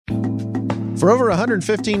For over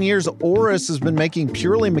 115 years, Oris has been making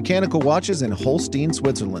purely mechanical watches in Holstein,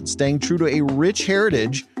 Switzerland. Staying true to a rich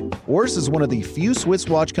heritage, Oris is one of the few Swiss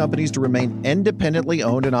watch companies to remain independently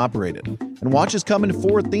owned and operated. And watches come in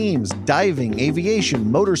 4 themes: diving, aviation,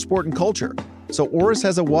 motorsport, and culture. So Oris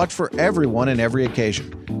has a watch for everyone and every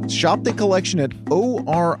occasion. Shop the collection at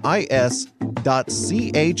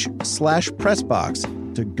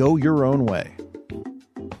oris.ch/pressbox to go your own way.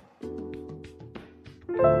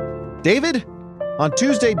 David, on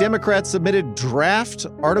Tuesday, Democrats submitted draft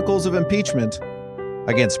articles of impeachment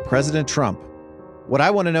against President Trump. What I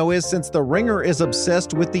want to know is, since The Ringer is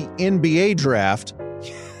obsessed with the NBA draft,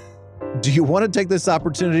 do you want to take this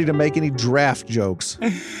opportunity to make any draft jokes?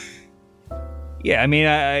 Yeah, I mean,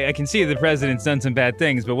 I can see the president's done some bad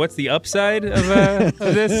things, but what's the upside of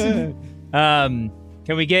this?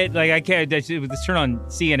 Can we get, like, I can't, let's turn on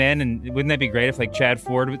CNN, and wouldn't that be great if, like, Chad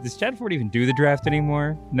Ford, does Chad Ford even do the draft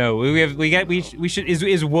anymore? No, we should,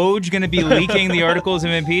 is Woj going to be leaking the articles of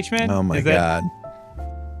impeachment? Oh my God.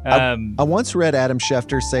 I once read Adam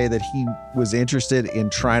Schefter say that he was interested in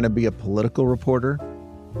trying to be a political reporter.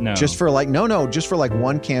 No. Just for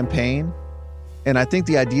one campaign. And I think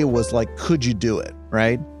the idea was, like, could you do it,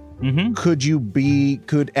 right? Mm-hmm.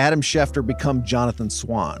 Could Adam Schefter become Jonathan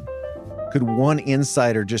Swan? Could one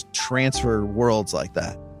insider just transfer worlds like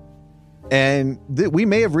that? And we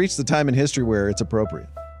may have reached the time in history where it's appropriate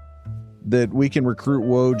that we can recruit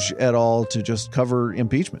Woj et al. To just cover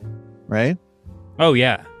impeachment, right? Oh,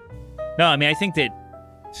 yeah. No, I mean, I think that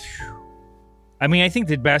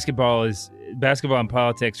basketball and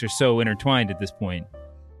politics are so intertwined at this point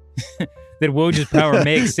that Woj's power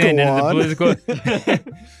may extend into the political.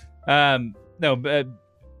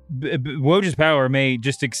 Woj's power may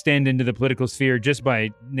just extend into the political sphere just by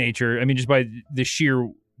nature. I mean, just by the sheer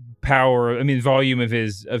power. I mean, volume of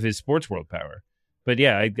his sports world power. But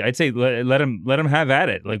yeah, I'd say let him have at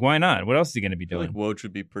it. Like, why not? What else is he going to be doing? I feel like Woj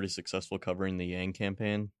would be pretty successful covering the Yang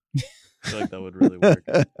campaign. I feel like that would really work.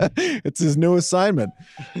 It's his new assignment.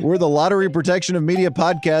 We're the Lottery Protection of Media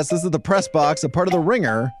podcast. This is the Press Box, a part of the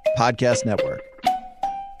Ringer Podcast Network.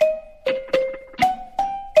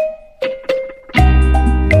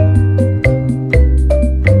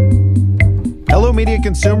 Hello, media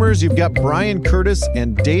consumers. You've got Brian Curtis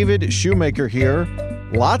and David Shoemaker here.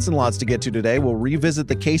 Lots and lots to get to today. We'll revisit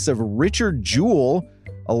the case of Richard Jewell,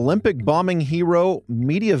 Olympic bombing hero,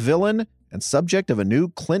 media villain, and subject of a new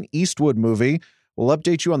Clint Eastwood movie. We'll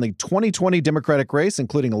update you on the 2020 Democratic race,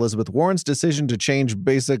 including Elizabeth Warren's decision to change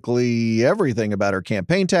basically everything about her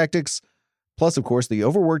campaign tactics, plus, of course, the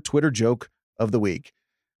overworked Twitter joke of the week.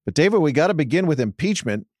 But, David, we got to begin with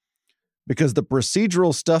impeachment because the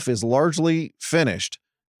procedural stuff is largely finished.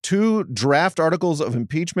 2 draft articles of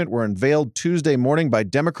impeachment were unveiled Tuesday morning by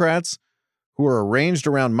Democrats who are arranged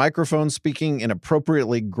around microphones speaking in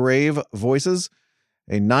appropriately grave voices.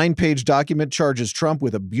 A 9-page document charges Trump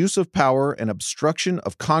with abuse of power and obstruction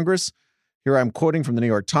of Congress. Here I'm quoting from the New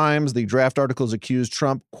York Times. The draft articles accuse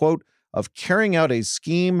Trump, quote, of carrying out a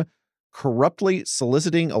scheme corruptly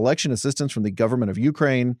soliciting election assistance from the government of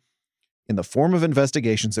Ukraine in the form of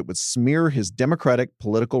investigations that would smear his Democratic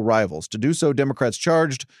political rivals. To do so, Democrats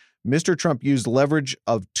charged Mr. Trump used leverage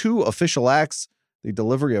of 2 official acts, the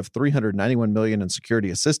delivery of $391 million in security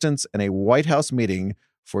assistance and a White House meeting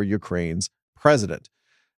for Ukraine's president.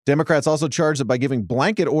 Democrats also charged that by giving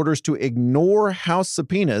blanket orders to ignore House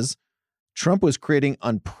subpoenas, Trump was creating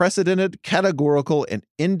unprecedented, categorical, and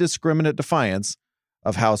indiscriminate defiance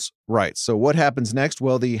of House rights. So what happens next?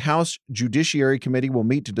 Well, the House Judiciary Committee will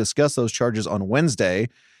meet to discuss those charges on Wednesday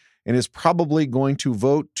and is probably going to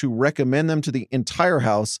vote to recommend them to the entire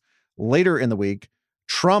House later in the week.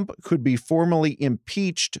 Trump could be formally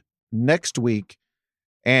impeached next week,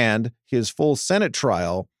 and his full Senate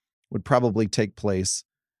trial would probably take place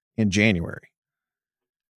in January.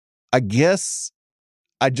 I guess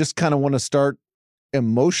I just kind of want to start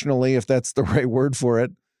emotionally, if that's the right word for it.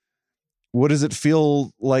 What does it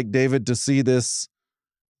feel like, David, to see this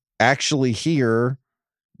actually hear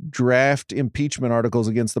draft impeachment articles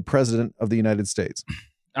against the president of the United States?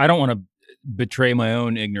 I don't want to betray my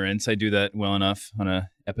own ignorance. I do that well enough on a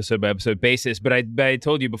episode by episode basis. But I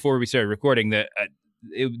told you before we started recording that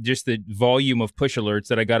just the volume of push alerts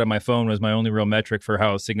that I got on my phone was my only real metric for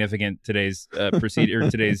how significant today's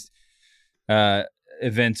today's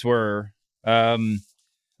events were.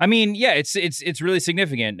 I mean, yeah, it's really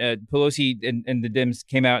significant. Pelosi and the Dems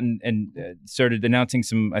came out and started announcing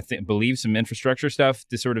some, believe some infrastructure stuff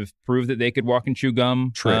to sort of prove that they could walk and chew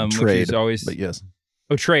gum. Trade, which is always, but yes.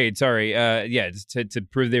 trade. Sorry. To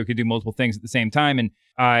prove they could do multiple things at the same time. And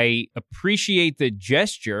I appreciate the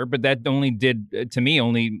gesture, but that only did, to me,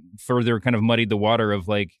 only further kind of muddied the water of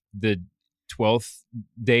like the 12th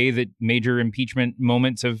day that major impeachment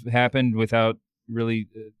moments have happened without really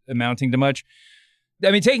amounting to much.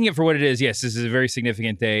 I mean, taking it for what it is, yes, this is a very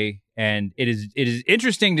significant day. And it is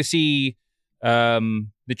interesting to see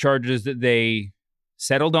the charges that they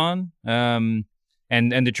settled on and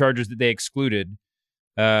the charges that they excluded.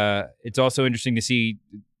 It's also interesting to see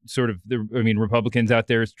sort of Republicans out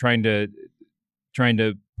there trying to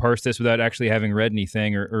parse this without actually having read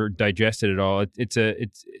anything or digested it all.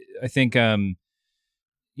 I think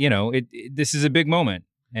this is a big moment,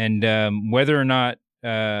 and whether or not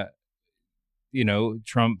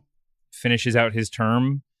Trump finishes out his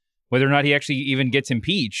term, whether or not he actually even gets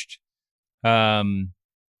impeached, this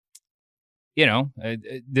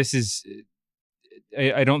is.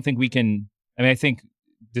 I don't think we can. I mean, I think,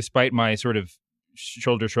 despite my sort of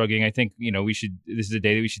shoulder shrugging, I think we should. This is a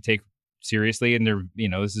day that we should take seriously, and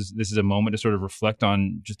this is a moment to sort of reflect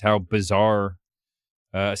on just how bizarre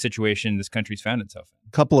a situation this country's found itself in.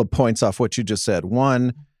 A couple of points off what you just said.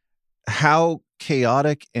 One, how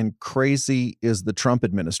chaotic and crazy is the Trump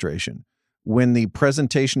administration when the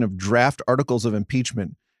presentation of draft articles of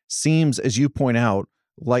impeachment seems, as you point out,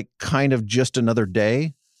 like kind of just another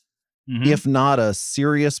day, if not a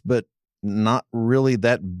serious but not really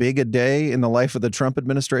that big a day in the life of the Trump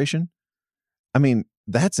administration. I mean,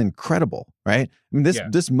 that's incredible, right? I mean,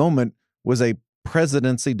 this moment was a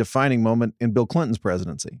presidency defining moment in Bill Clinton's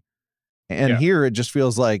presidency. And here it just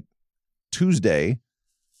feels like Tuesday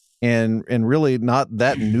and really not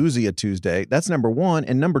that newsy a Tuesday. That's number one.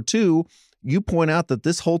 And number two, you point out that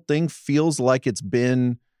this whole thing feels like it's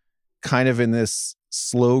been kind of in this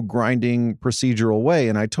slow grinding procedural way.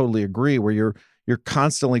 And I totally agree, where you're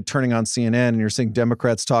constantly turning on CNN and you're seeing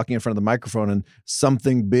Democrats talking in front of the microphone and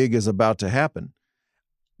something big is about to happen.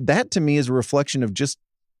 That to me is a reflection of just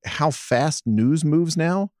how fast news moves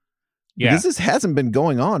now. Yeah. Because this hasn't been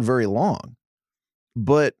going on very long.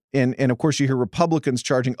 But, and of course you hear Republicans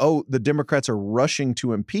charging, the Democrats are rushing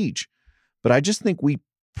to impeach. But I just think we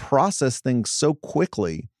process things so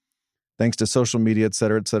quickly, thanks to social media, et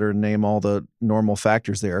cetera, name all the normal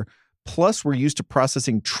factors there. Plus, we're used to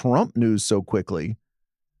processing Trump news so quickly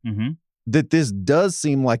that this does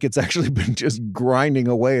seem like it's actually been just grinding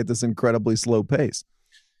away at this incredibly slow pace.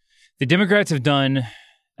 The Democrats have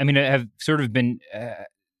sort of been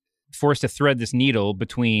forced to thread this needle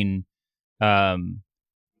between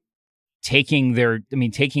taking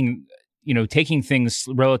things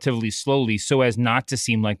relatively slowly so as not to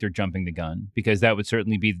seem like they're jumping the gun, because that would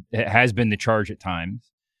certainly has been the charge at times.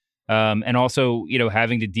 And also,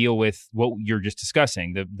 having to deal with what you're just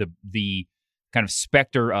discussing, the kind of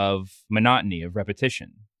specter of monotony, of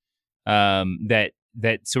repetition, that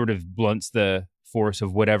sort of blunts the force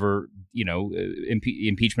of whatever,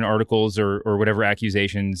 impeachment articles or whatever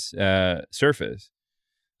accusations surface.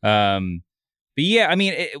 But yeah, I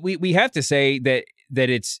mean, we have to say that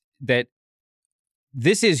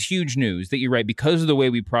this is huge news, that you're right, because of the way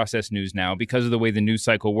we process news now, because of the way the news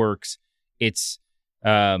cycle works. It's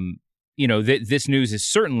this news is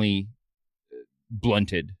certainly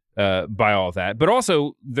blunted by all of that. But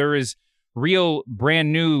also there is real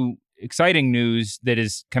brand new exciting news that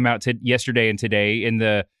has come out yesterday and today in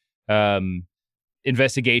the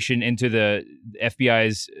investigation into the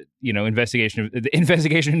FBI's investigation into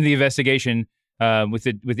the investigation with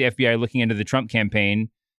the FBI looking into the Trump campaign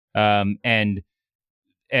and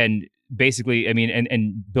basically, I mean,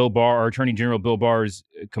 and Bill Barr, our Attorney General Bill Barr's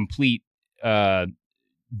complete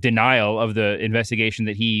denial of the investigation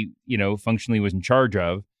that he, functionally was in charge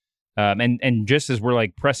of. And just as we're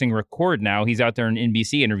like pressing record now, he's out there in an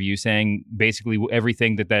NBC interview saying basically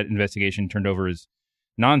everything that investigation turned over is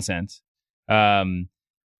nonsense.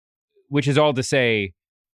 Which is all to say,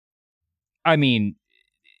 I mean,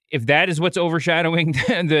 if that is what's overshadowing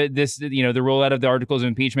the rollout of the articles of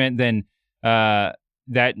impeachment, then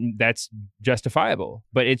that's justifiable.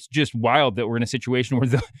 But it's just wild that we're in a situation where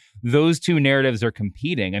those two narratives are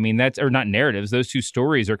competing. I mean, not narratives; those two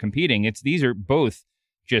stories are competing. These are both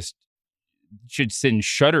just should send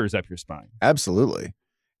shudders up your spine. Absolutely.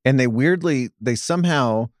 And they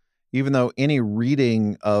somehow, even though any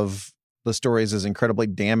reading of the stories is incredibly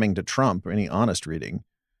damning to Trump, or any honest reading,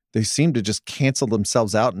 they seem to just cancel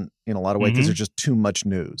themselves out in a lot of ways because there's just too much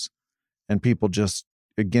news. And people just,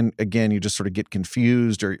 again, you just sort of get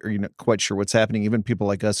confused or you're not quite sure what's happening. Even people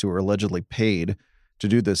like us who are allegedly paid to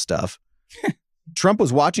do this stuff. Trump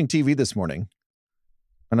was watching TV this morning.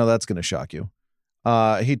 I know that's going to shock you.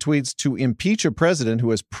 He tweets, to impeach a president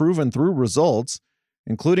who has proven through results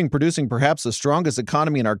including producing perhaps the strongest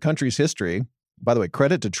economy in our country's history. By the way,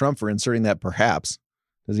 credit to Trump for inserting that perhaps.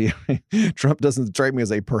 Trump doesn't strike me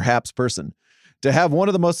as a perhaps person. To have one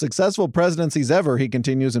of the most successful presidencies ever, he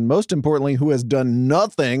continues, and most importantly, who has done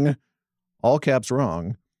nothing, all caps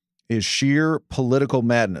wrong, is sheer political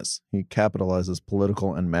madness. He capitalizes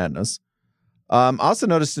political and madness. I also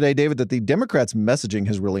noticed today, David, that the Democrats' messaging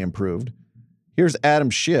has really improved. Here's Adam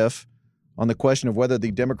Schiff on the question of whether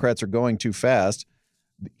the Democrats are going too fast.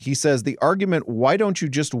 He says the argument, why don't you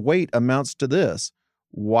just wait, amounts to this.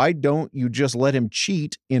 Why don't you just let him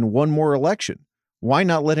cheat in one more election? Why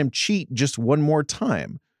not let him cheat just one more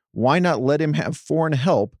time? Why not let him have foreign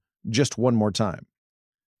help just one more time?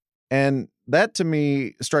 And that, to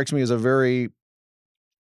me, strikes me as a very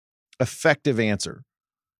effective answer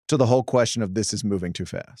to the whole question of this is moving too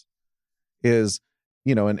fast. Is,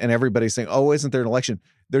 and everybody's saying, oh, isn't there an election?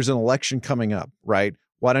 There's an election coming up, right?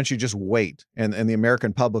 Why don't you just wait? And the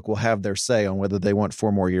American public will have their say on whether they want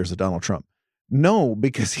 4 more years of Donald Trump. No,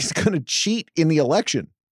 because he's going to cheat in the election.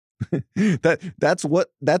 That's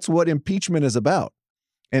what impeachment is about.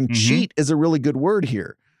 And cheat is a really good word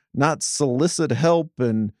here, not solicit help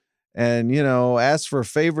and ask for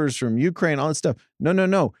favors from Ukraine, all that stuff.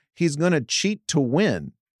 No. He's going to cheat to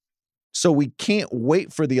win. So we can't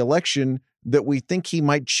wait for the election that we think he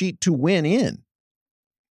might cheat to win in.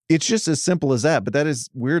 It's just as simple as that. But that is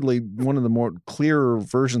weirdly one of the more clearer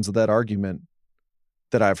versions of that argument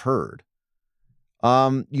that I've heard.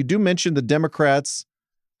 You do mention the Democrats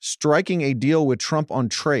striking a deal with Trump on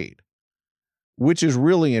trade, which is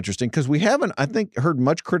really interesting because we haven't, I think, heard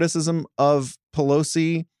much criticism of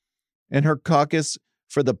Pelosi and her caucus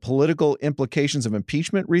for the political implications of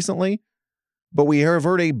impeachment recently. But we have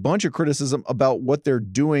heard a bunch of criticism about what they're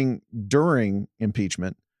doing during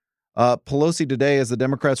impeachment. Pelosi today, as the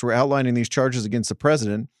Democrats were outlining these charges against the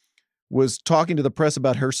president, was talking to the press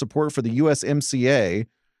about her support for the USMCA,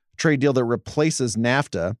 trade deal that replaces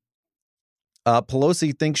NAFTA.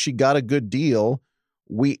 Pelosi thinks she got a good deal.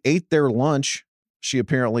 We ate their lunch, she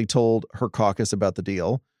apparently told her caucus about the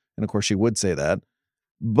deal. And of course, she would say that.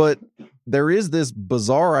 But there is this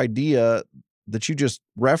bizarre idea that you just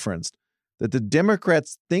referenced, that the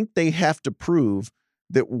Democrats think they have to prove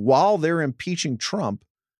that while they're impeaching Trump,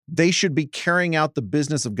 they should be carrying out the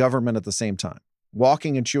business of government at the same time,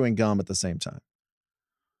 walking and chewing gum at the same time.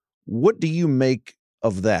 What do you make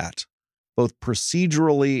of that, both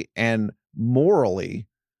procedurally and morally,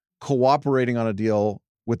 cooperating on a deal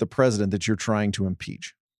with the president that you're trying to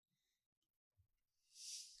impeach?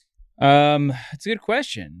 It's a good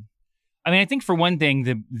question. I mean, I think for one thing,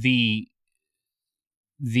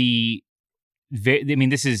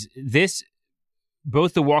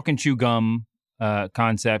 both the walk and chew gum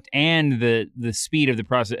concept and the speed of the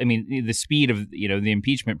process. I mean, the speed of the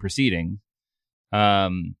impeachment proceedings are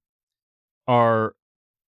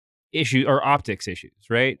optics issues,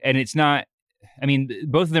 right? And it's not. I mean,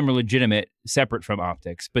 both of them are legitimate, separate from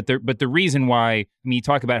optics. But the reason why, I mean, you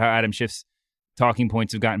talk about how Adam Schiff's talking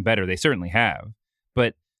points have gotten better. They certainly have.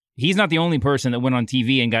 But he's not the only person that went on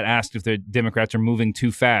TV and got asked if the Democrats are moving too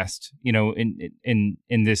fast, in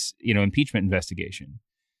this, impeachment investigation.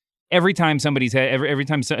 Every time every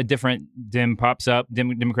time a different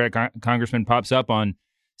Democratic congressman pops up on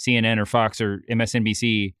CNN or Fox or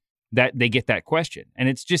MSNBC, that they get that question. And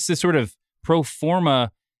it's just this sort of pro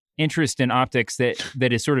forma interest in optics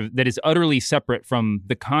that is utterly separate from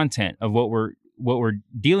the content of what we're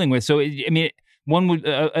dealing with. So, one would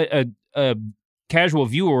a casual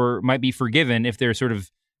viewer might be forgiven if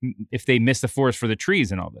they miss the forest for the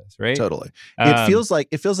trees and all this, right? Totally. It feels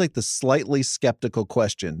like the slightly skeptical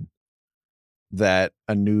question that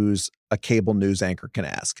a cable news anchor can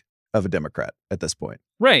ask of a Democrat at this point.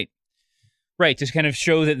 Right. To kind of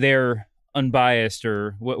show that they're unbiased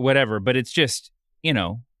or whatever. But it's just, it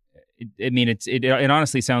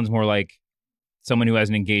honestly sounds more like someone who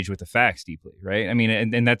hasn't engaged with the facts deeply, right? I mean,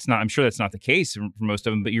 and that's not, I'm sure that's not the case for most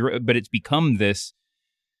of them, but it's become this,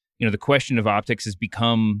 the question of optics has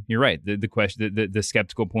become, you're right, the question, the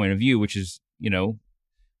skeptical point of view, which is,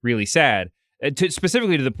 really sad.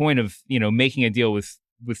 Specifically to the point of, making a deal with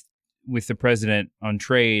the president on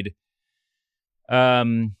trade.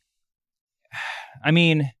 I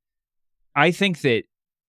mean, I think that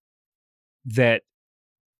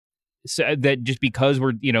just because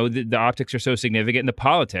we're, the optics are so significant and the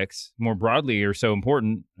politics more broadly are so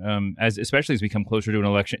important, especially as we come closer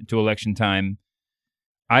to election time,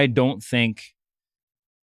 I don't think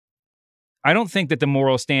that the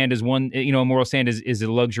moral stand is one, a moral stand is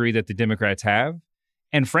a luxury that the Democrats have.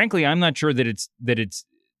 And frankly, I'm not sure that it's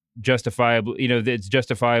justifiable, that's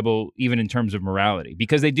justifiable even in terms of morality,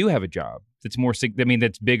 because they do have a job that's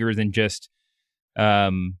that's bigger than just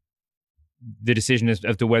the decision as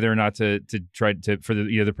to whether or not to try to for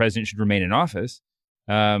the president should remain in office.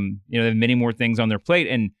 They have many more things on their plate,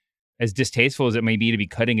 and as distasteful as it may be to be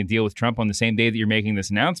cutting a deal with Trump on the same day that you're making this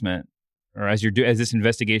announcement, or as this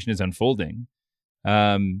investigation is unfolding,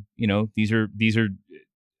 these are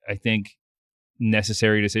I think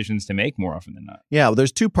necessary decisions to make more often than not. Yeah, well,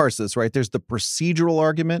 there's two parts to this, right? There's the procedural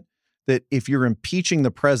argument that if you're impeaching the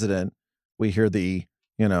president, we hear the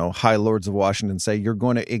high lords of Washington say you're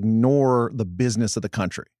going to ignore the business of the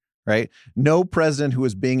country, right? No president who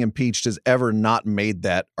is being impeached has ever not made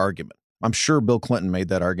that argument. I'm sure Bill Clinton made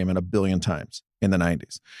that argument a billion times in the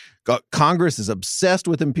 90s. Congress is obsessed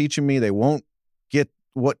with impeaching me. They won't get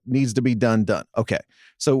what needs to be done. Okay.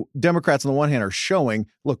 So Democrats on the one hand are showing,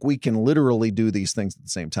 look, we can literally do these things at the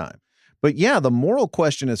same time. But yeah, the moral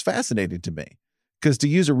question is fascinating to me, because to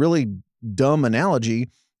use a really dumb analogy,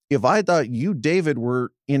 if I thought you, David,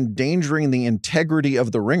 were endangering the integrity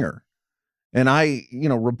of the Ringer, and I,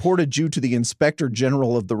 reported you to the Inspector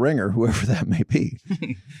General of the Ringer, whoever that may be,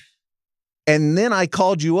 and then I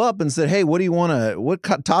called you up and said, hey, what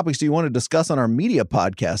topics do you want to discuss on our media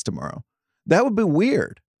podcast tomorrow? That would be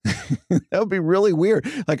weird. That would be really weird.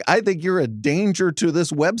 Like, I think you're a danger to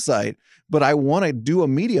this website, but I want to do a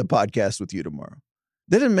media podcast with you tomorrow.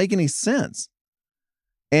 That didn't make any sense.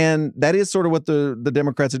 And that is sort of what the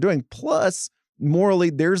Democrats are doing. Plus, morally,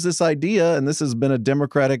 there's this idea, and this has been a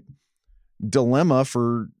Democratic dilemma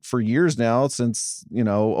for years now, since,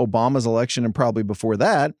 Obama's election and probably before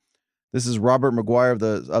that. This is Robert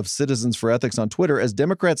McGuire of Citizens for Ethics on Twitter. As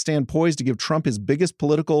Democrats stand poised to give Trump his biggest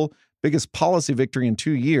policy victory in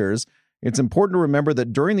 2 years, it's important to remember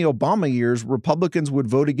that during the Obama years, Republicans would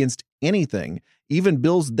vote against anything, even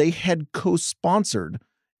bills they had co-sponsored,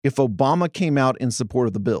 if Obama came out in support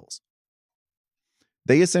of the bills.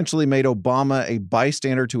 They essentially made Obama a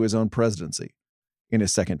bystander to his own presidency in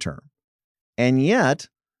his second term. And yet,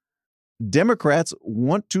 Democrats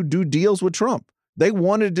want to do deals with Trump. They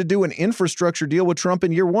wanted to do an infrastructure deal with Trump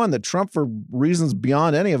in year one that Trump, for reasons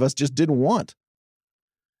beyond any of us, just didn't want.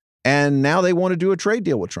 And now they want to do a trade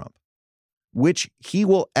deal with Trump, which he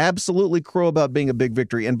will absolutely crow about being a big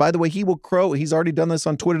victory. And by the way, he will crow, he's already done this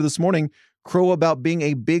on Twitter this morning, crow about being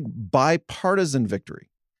a big bipartisan victory.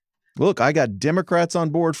 Look, I got Democrats on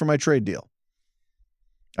board for my trade deal.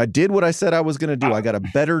 I did what I said I was going to do. I got a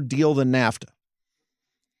better deal than NAFTA.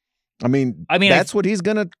 I mean that's what he's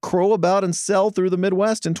going to crow about and sell through the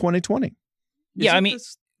Midwest in 2020. Yeah,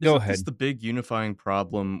 go ahead. This the big unifying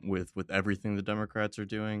problem with everything the Democrats are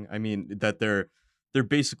doing? I mean, that they're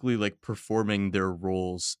basically like performing their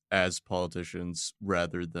roles as politicians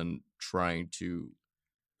rather than trying to,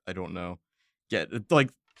 I don't know,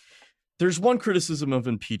 there's one criticism of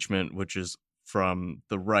impeachment, which is from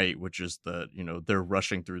the right, which is that, they're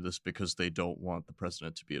rushing through this because they don't want the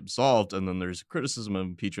president to be absolved. And then there's a criticism of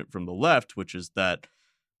impeachment from the left, which is that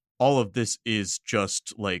all of this is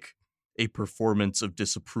just like a performance of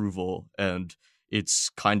disapproval. And it's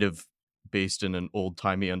kind of based in an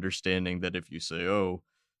old-timey understanding that if you say, oh,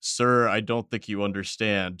 sir, I don't think you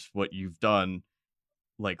understand what you've done,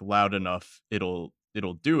 like loud enough, it'll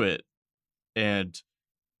do it. And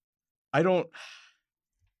I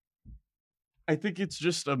think it's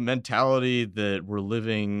just a mentality that we're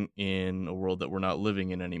living in a world that we're not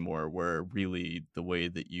living in anymore, where really the way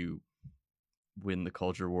that you win the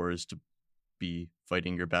culture war is to be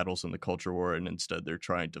fighting your battles in the culture war, and instead they're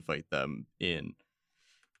trying to fight them in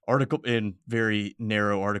very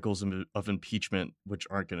narrow articles of impeachment, which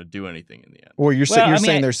aren't going to do anything in the end. Well, you're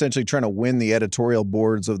saying they're essentially trying to win the editorial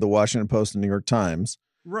boards of the Washington Post and New York Times,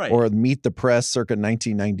 right? Or Meet the Press circa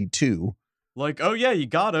 1992. Like, oh yeah, you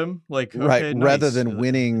got him. Like, okay, right, nice. Rather than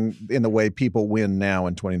winning in the way people win now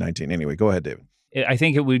in 2019. Anyway, go ahead, David. I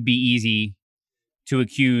think it would be easy to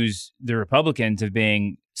accuse the Republicans of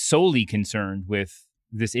being solely concerned with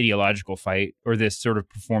this ideological fight or this sort of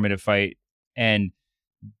performative fight, and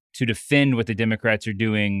to defend what the Democrats are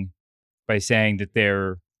doing by saying that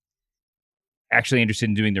they're actually interested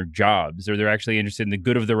in doing their jobs, or they're actually interested in the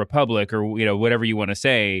good of the republic, or whatever you want to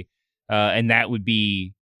say, and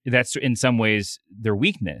that's in some ways their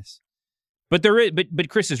weakness. But but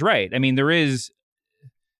Chris is right. I mean, there is.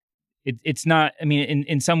 It's not. I mean,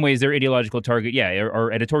 in some ways, their ideological target,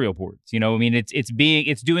 are editorial boards. I mean,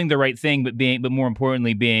 it's doing the right thing, but more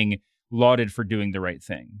importantly, being lauded for doing the right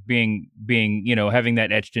thing, being having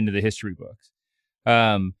that etched into the history books.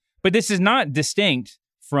 But this is not distinct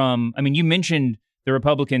from. I mean, you mentioned the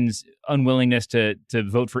Republicans' unwillingness to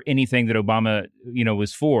vote for anything that Obama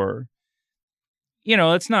was for. we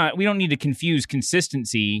don't need to confuse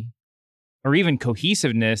consistency or even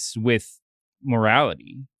cohesiveness with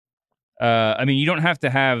morality. You don't have to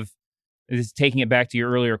have this, taking it back to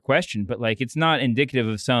your earlier question, but like, it's not indicative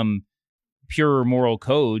of some pure moral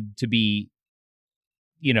code to be,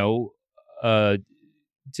 to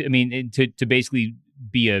basically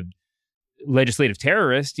be a legislative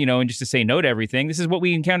terrorist, and just to say no to everything. This is what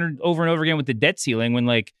we encountered over and over again with the debt ceiling, when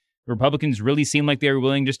like Republicans really seemed like they were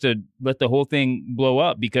willing just to let the whole thing blow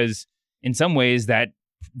up, because in some ways that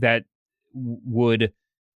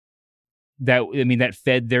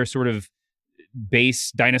fed their sort of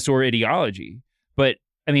base dinosaur ideology. But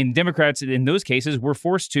I mean, Democrats in those cases were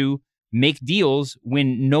forced to make deals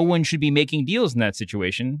when no one should be making deals in that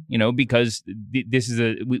situation, because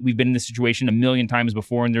we've been in this situation a million times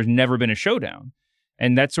before, and there's never been a showdown.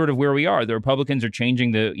 And that's sort of where we are. The Republicans are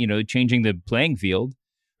changing the playing field,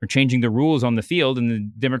 or changing the rules on the field, and the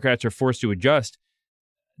Democrats are forced to adjust.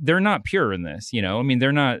 They're not pure in this,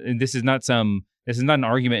 they're not. This is not an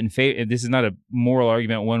argument in favor. This is not a moral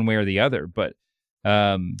argument one way or the other. But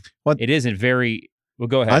it isn't very. Well,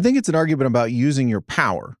 go ahead. I think it's an argument about using your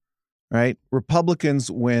power. Right?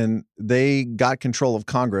 Republicans, when they got control of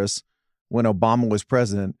Congress, when Obama was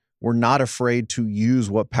president, were not afraid to use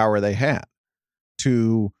what power they had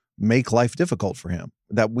to make life difficult for him.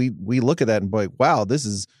 That we look at that and be like, wow, this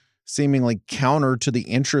is seemingly counter to the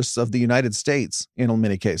interests of the United States in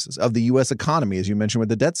many cases, of the U.S. economy, as you mentioned with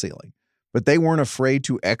the debt ceiling. But they weren't afraid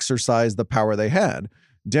to exercise the power they had.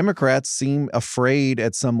 Democrats seem afraid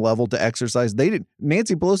at some level to exercise.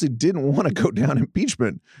 Nancy Pelosi didn't want to go down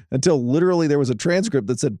impeachment until literally there was a transcript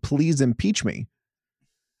that said, please impeach me.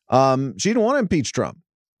 She didn't want to impeach Trump.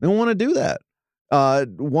 They don't want to do that.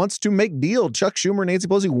 Wants to make deals. Chuck Schumer and Nancy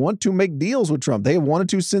Pelosi want to make deals with Trump. They have wanted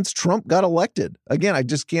to since Trump got elected. Again, I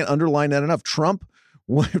just can't underline that enough. If Trump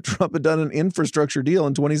had done an infrastructure deal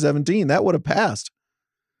in 2017, that would have passed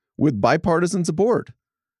with bipartisan support.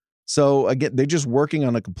 So again, they're just working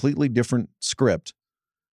on a completely different script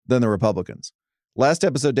than the Republicans. Last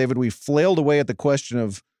episode, David, we flailed away at the question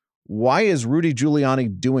of why is Rudy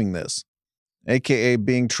Giuliani doing this, aka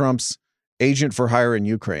being Trump's agent for hire in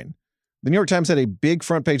Ukraine. The New York Times had a big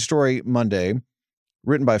front page story Monday,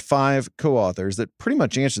 written by 5 co-authors, that pretty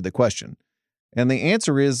much answered the question. And the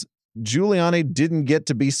answer is Giuliani didn't get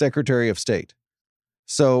to be Secretary of State.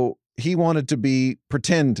 So he wanted to be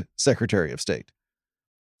pretend Secretary of State.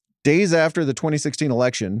 Days after the 2016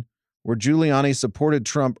 election, where Giuliani supported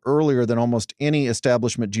Trump earlier than almost any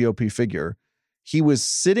establishment GOP figure, he was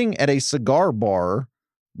sitting at a cigar bar,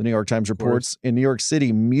 the New York Times reports, in New York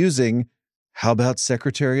City, musing, how about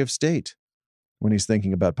Secretary of State, when he's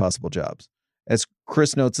thinking about possible jobs. As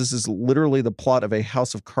Chris notes, this is literally the plot of a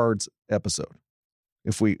House of Cards episode.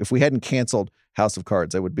 If we hadn't canceled House of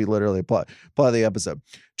Cards, that would be literally a plot of the episode.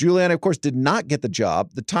 Giuliani, of course, did not get the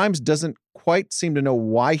job. The Times doesn't quite seem to know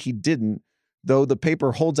why he didn't, though the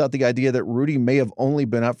paper holds out the idea that Rudy may have only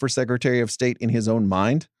been up for Secretary of State in his own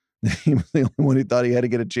mind. He was the only one who thought he had to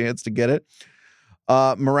get a chance to get it.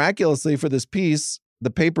 Miraculously for this piece, the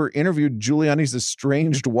paper interviewed Giuliani's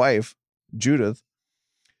estranged wife, Judith.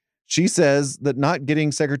 She says that not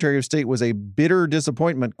getting Secretary of State was a bitter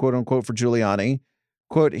disappointment, quote unquote, for Giuliani.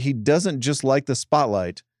 Quote, he doesn't just like the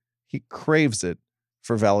spotlight, he craves it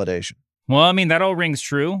for validation. Well, I mean, that all rings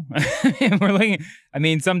true.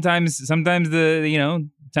 Sometimes the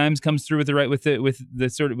Times comes through with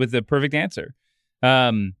the perfect answer.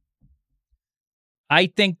 I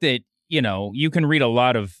think that, you can read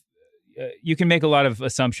you can make a lot of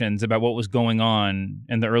assumptions about what was going on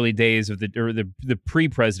in the early days of the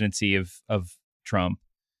pre-presidency of Trump.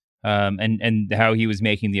 And how he was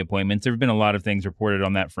making the appointments. There have been a lot of things reported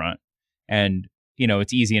on that front, and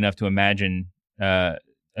it's easy enough to imagine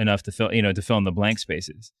enough to fill in the blank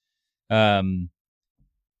spaces. But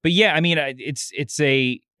yeah, I mean,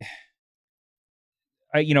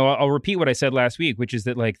 I'll repeat what I said last week, which is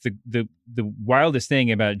that like the wildest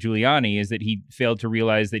thing about Giuliani is that he failed to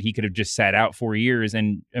realize that he could have just sat out 4 years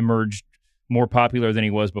and emerged more popular than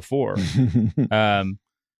he was before.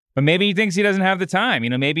 But maybe he thinks he doesn't have the time.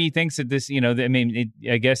 Maybe he thinks that this,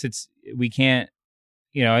 I guess we can't,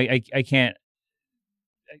 I can't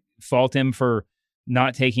fault him for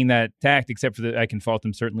not taking that tact, except for I can fault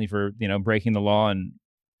him certainly for, breaking the law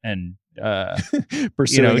and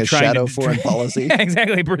pursuing a shadow foreign policy. Yeah,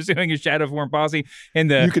 exactly. Pursuing a shadow foreign policy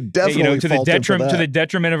and you could definitely to the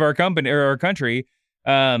detriment of our company or our country.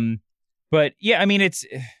 But yeah, I mean,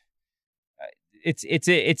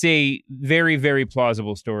 it's a very, very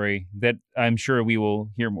plausible story that I'm sure we will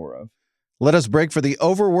hear more of. Let us break for the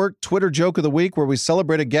overworked Twitter joke of the week, where we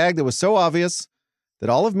celebrate a gag that was so obvious that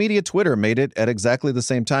all of media Twitter made it at exactly the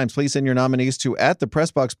same time. Please send your nominees to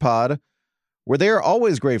 @thepressboxpod, where they are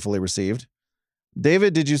always gratefully received.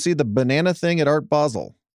 David, did you see the banana thing at Art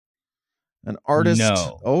Basel? An artist.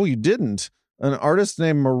 No. Oh, you didn't. An artist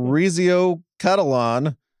named Maurizio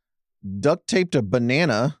Catalan duct taped a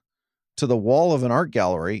banana to the wall of an art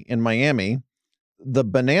gallery in Miami. The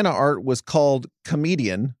banana art was called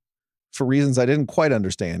Comedian for reasons I didn't quite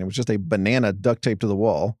understand. It was just a banana duct taped to the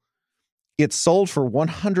wall. It sold for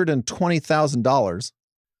 $120,000.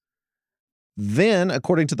 Then,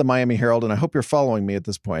 according to the Miami Herald, and I hope you're following me at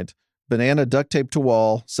this point, banana duct taped to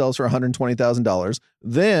wall sells for $120,000.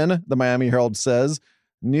 Then, the Miami Herald says,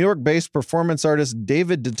 New York-based performance artist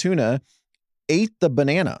David DeTuna ate the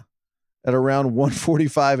banana at around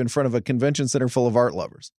 1:45 in front of a convention center full of art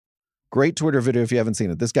lovers. Great Twitter video if you haven't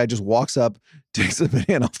seen it. This guy just walks up, takes the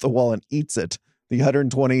banana off the wall, and eats it, the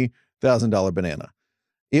 $120,000 banana.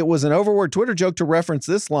 It was an overword Twitter joke to reference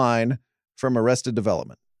this line from Arrested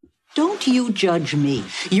Development. Don't you judge me.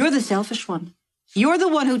 You're the selfish one. You're the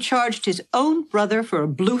one who charged his own brother for a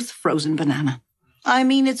Bluth frozen banana. I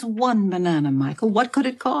mean, it's one banana, Michael. What could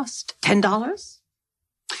it cost? $10?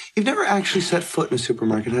 You've never actually set foot in a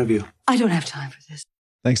supermarket, have you? I don't have time for this.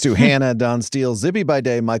 Thanks to Hannah, Don Steele, Zibby by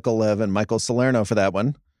Day, Michael Lev, and Michael Salerno for that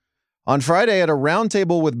one. On Friday at a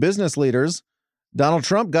roundtable with business leaders, Donald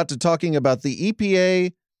Trump got to talking about the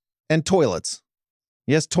EPA and toilets.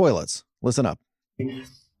 Yes, toilets. Listen up.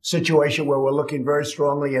 Situation where we're looking very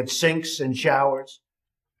strongly at sinks and showers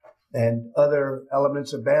and other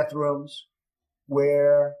elements of bathrooms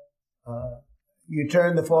where you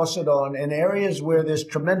turn the faucet on in areas where there's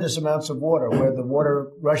tremendous amounts of water, where the water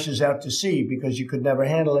rushes out to sea because you could never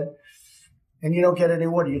handle it, and you don't get any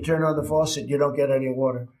water. You turn on the faucet, you don't get any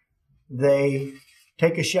water. They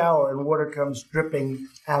take a shower and water comes dripping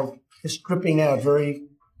out. It's dripping out, very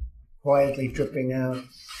quietly dripping out.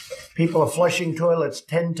 People are flushing toilets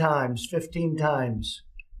 10 times, 15 times,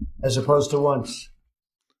 as opposed to once.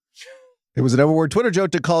 It was an overword Twitter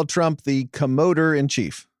joke to call Trump the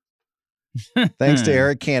commoder-in-chief. Thanks to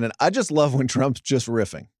Eric Cannon. I just love when Trump's just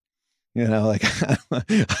riffing. You know, like,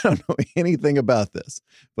 I don't know anything about this,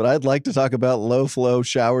 but I'd like to talk about low-flow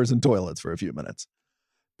showers and toilets for a few minutes.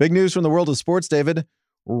 Big news from the world of sports, David.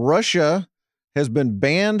 Russia has been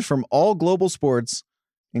banned from all global sports,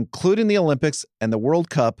 including the Olympics and the World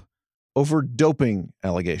Cup, over doping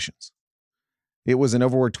allegations. It was an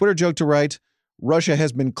overword Twitter joke to write, Russia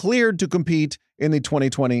has been cleared to compete in the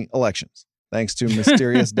 2020 elections. Thanks to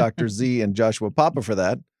mysterious Dr. Z and Joshua Papa for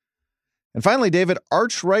that. And finally, David,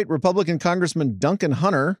 arch-right Republican Congressman Duncan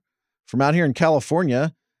Hunter from out here in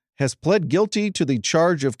California has pled guilty to the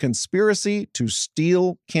charge of conspiracy to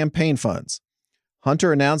steal campaign funds.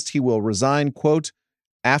 Hunter announced he will resign, quote,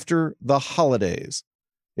 after the holidays.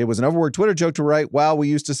 It was an overword Twitter joke to write, wow, we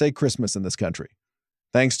used to say Christmas in this country.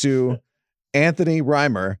 Thanks to Anthony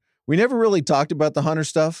Reimer. We never really talked about the Hunter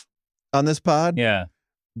stuff on this pod. Yeah.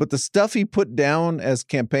 But the stuff he put down as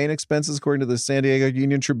campaign expenses, according to the San Diego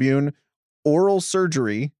Union Tribune, oral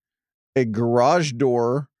surgery, a garage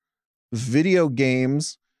door, video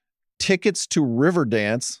games, tickets to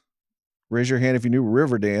Riverdance. Raise your hand if you knew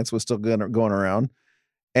Riverdance was still going around.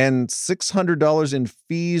 And $600 in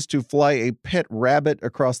fees to fly a pet rabbit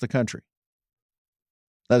across the country.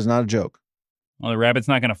 That is not a joke. Well, the rabbit's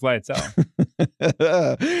not going to fly itself.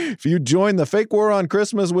 If you join the fake war on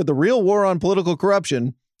Christmas with the real war on political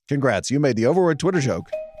corruption, congrats. You made the overword Twitter joke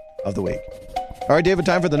of the week. All right, David,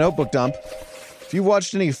 time for the notebook dump. If you've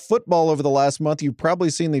watched any football over the last month, you've probably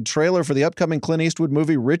seen the trailer for the upcoming Clint Eastwood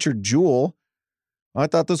movie, Richard Jewell. I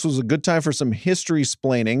thought this was a good time for some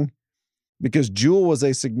history-splaining, because Jewell was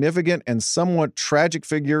a significant and somewhat tragic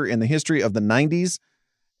figure in the history of the 90s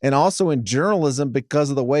and also in journalism because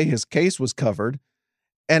of the way his case was covered.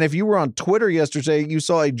 And if you were on Twitter yesterday, you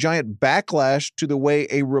saw a giant backlash to the way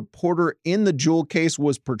a reporter in the Jewell case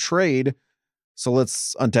was portrayed. So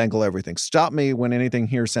let's untangle everything. Stop me when anything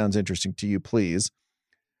here sounds interesting to you, please.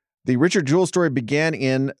 The Richard Jewell story began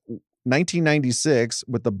in 1996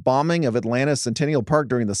 with the bombing of Atlanta Centennial Park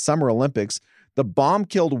during the Summer Olympics. The bomb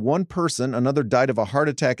killed one person. Another died of a heart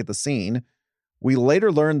attack at the scene. We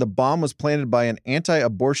later learned the bomb was planted by an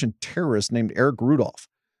anti-abortion terrorist named Eric Rudolph.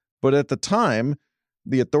 But at the time,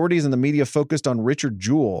 the authorities and the media focused on Richard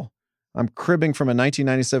Jewell. I'm cribbing from a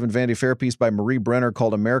 1997 Vanity Fair piece by Marie Brenner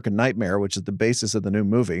called American Nightmare, which is the basis of the new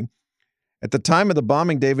movie. At the time of the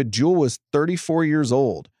bombing, David, Jewell was 34 years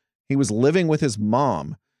old. He was living with his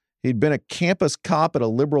mom. He'd been a campus cop at a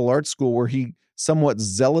liberal arts school where he somewhat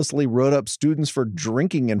zealously wrote up students for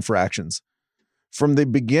drinking infractions. From the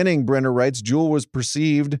beginning, Brenner writes, Jewell was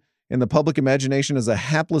perceived in the public imagination as a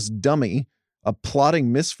hapless dummy, a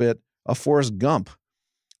plotting misfit, a Forrest Gump.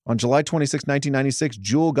 On July 26, 1996,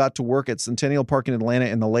 Jewell got to work at Centennial Park in Atlanta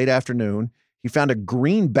in the late afternoon. He found a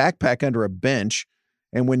green backpack under a bench,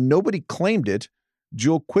 and when nobody claimed it,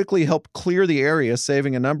 Jewell quickly helped clear the area,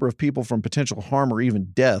 saving a number of people from potential harm or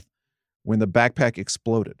even death when the backpack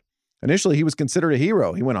exploded. Initially, he was considered a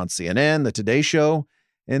hero. He went on CNN, The Today Show,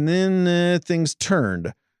 and then things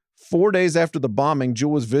turned. 4 days after the bombing,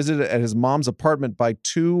 Jewell was visited at his mom's apartment by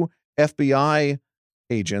 2 FBI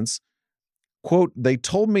agents. Quote, they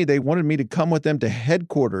told me they wanted me to come with them to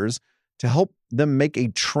headquarters to help them make a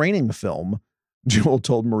training film, Jewell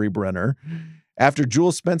told Marie Brenner. After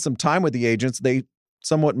Jewell spent some time with the agents, they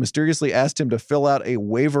somewhat mysteriously asked him to fill out a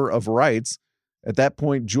waiver of rights. At that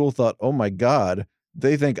point, Jewell thought, oh my God,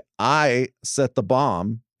 they think I set the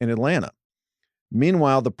bomb in Atlanta.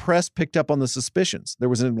 Meanwhile, the press picked up on the suspicions. There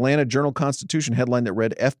was an Atlanta Journal-Constitution headline that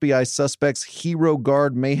read, FBI suspects hero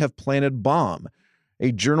guard may have planted bomb.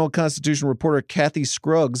 A Journal-Constitution reporter, Kathy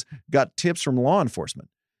Scruggs, got tips from law enforcement.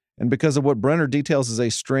 And because of what Brenner details as a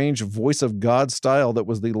strange voice of God style that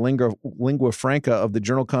was the lingua franca of the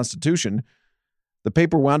Journal-Constitution, the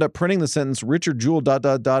paper wound up printing the sentence, Richard Jewell ...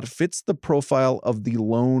 fits the profile of the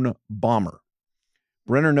lone bomber.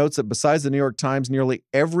 Brenner notes that besides the New York Times, nearly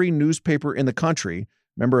every newspaper in the country,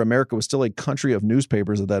 remember America was still a country of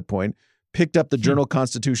newspapers at that point, picked up the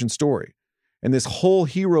Journal-Constitution story. And this whole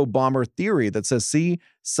hero bomber theory that says, see,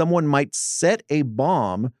 someone might set a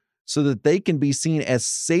bomb so that they can be seen as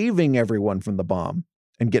saving everyone from the bomb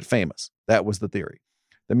and get famous. That was the theory.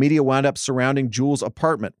 The media wound up surrounding Jewell's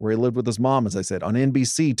apartment where he lived with his mom, as I said. On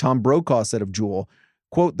NBC, Tom Brokaw said of Jewell,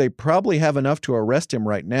 quote, they probably have enough to arrest him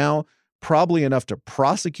right now, probably enough to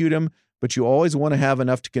prosecute him, but you always want to have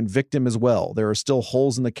enough to convict him as well. There are still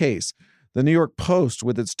holes in the case. The New York Post,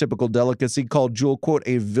 with its typical delicacy, called Jewell, quote,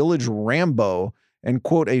 a village Rambo and,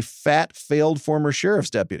 quote, a fat, failed former sheriff's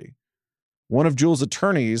deputy. One of Jewell's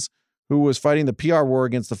attorneys, who was fighting the PR war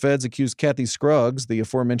against the feds, accused Kathy Scruggs, the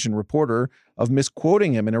aforementioned reporter, of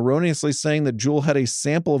misquoting him and erroneously saying that Jewell had a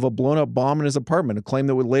sample of a blown-up bomb in his apartment, a claim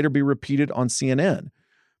that would later be repeated on CNN.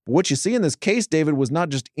 But what you see in this case, David, was not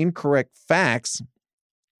just incorrect facts.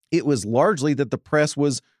 It was largely that the press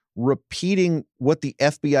was repeating what the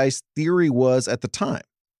FBI's theory was at the time,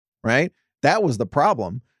 right? That was the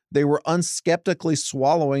problem. They were unskeptically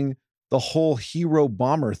swallowing the whole hero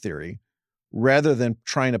bomber theory rather than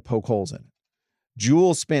trying to poke holes in it.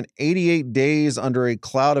 Jewell spent 88 days under a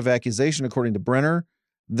cloud of accusation, according to Brenner.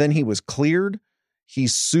 Then he was cleared. He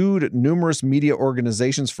sued numerous media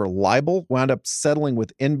organizations for libel, wound up settling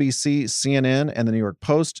with NBC, CNN, and the New York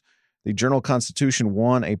Post. The Journal-Constitution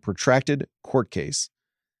won a protracted court case,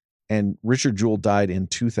 and Richard Jewell died in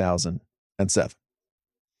 2007.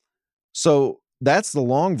 So that's the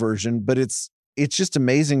long version, but it's just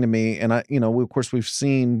amazing to me. And of course, we've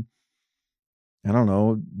seen,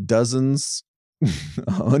 dozens,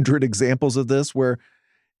 100 examples of this where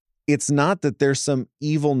it's not that there's some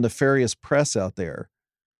evil, nefarious press out there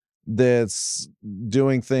that's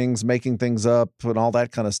doing things, making things up, and all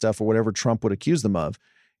that kind of stuff, or whatever Trump would accuse them of.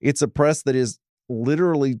 It's a press that is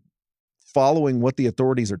literally following what the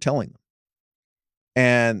authorities are telling them.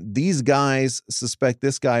 And these guys suspect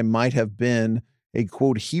this guy might have been a,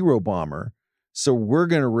 quote, hero bomber. So we're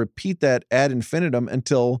going to repeat that ad infinitum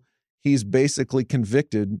until he's basically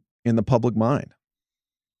convicted in the public mind.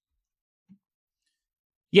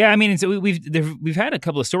 Yeah, I mean, so we've had a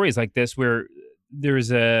couple of stories like this where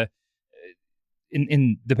there's in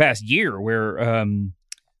the past year where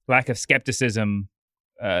lack of skepticism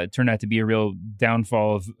turned out to be a real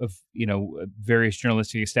downfall of various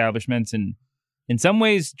journalistic establishments, and in some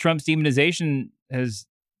ways, Trump's demonization has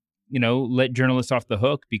let journalists off the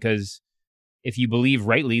hook, because if you believe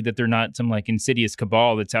rightly that they're not some like insidious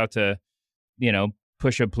cabal that's out to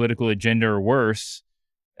push a political agenda or worse,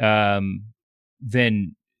 then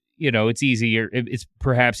it's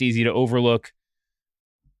perhaps easy to overlook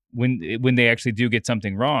when they actually do get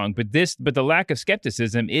something wrong. But the lack of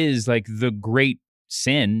skepticism is like the great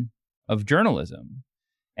sin of journalism.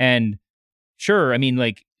 And sure, I mean,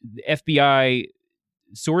 like, FBI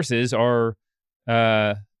sources are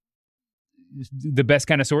the best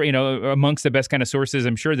kind of source, amongst the best kind of sources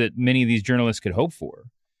I'm sure that many of these journalists could hope for.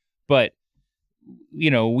 But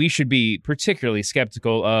we should be particularly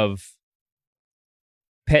skeptical of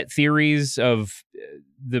pet theories of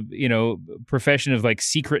the profession of like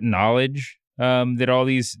secret knowledge that all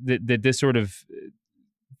these that this sort of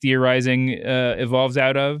theorizing evolves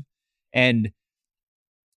out of. And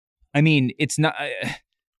I mean, it's not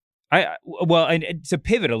and to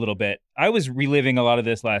pivot a little bit, I was reliving a lot of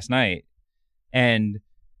this last night, and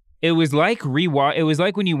It was like It was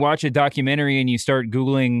like when you watch a documentary and you start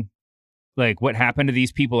Googling, like, what happened to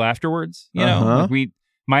these people afterwards. You know, like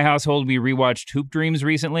my household, we rewatched Hoop Dreams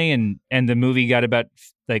recently, and the movie got about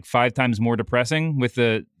like 5 times more depressing with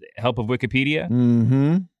the help of Wikipedia.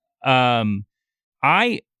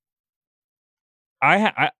 I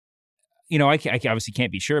obviously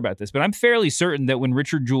can't be sure about this, but I'm fairly certain that when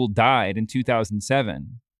Richard Jewell died in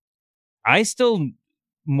 2007, I still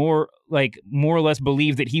more or less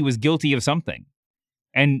believe that he was guilty of something,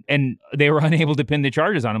 and they were unable to pin the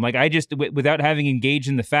charges on him. Like, I just, without having engaged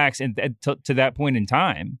in the facts and to that point in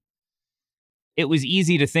time, it was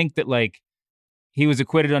easy to think that, like, he was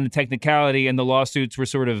acquitted on the technicality and the lawsuits were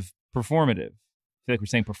sort of performative. I feel like we're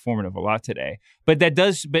saying performative a lot today, but that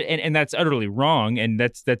does, and that's utterly wrong, and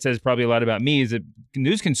that says probably a lot about me as a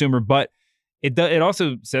news consumer. But it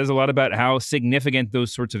also says a lot about how significant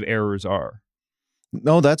those sorts of errors are.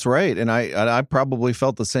 No, that's right. And I probably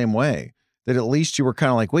felt the same way, that at least you were kind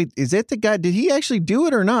of like, wait, is that the guy? Did he actually do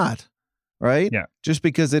it or not? Right? Yeah. Just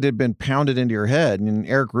because it had been pounded into your head. And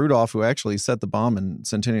Eric Rudolph, who actually set the bomb in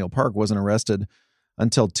Centennial Park, wasn't arrested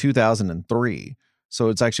until 2003. So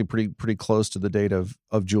it's actually pretty close to the date of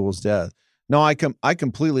Jewell's death. No, I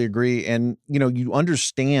completely agree. And, you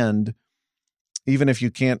understand, even if you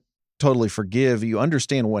can't totally forgive, you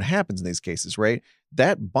understand what happens in these cases, right?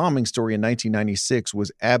 That bombing story in 1996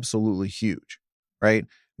 was absolutely huge, right?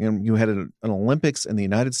 You had an Olympics in the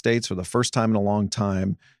United States for the first time in a long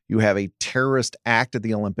time. You have a terrorist act at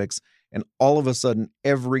the Olympics, and all of a sudden,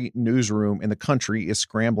 every newsroom in the country is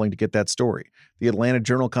scrambling to get that story. The Atlanta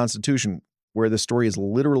Journal-Constitution, where the story is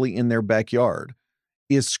literally in their backyard,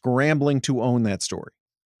 is scrambling to own that story.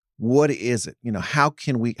 What is it? How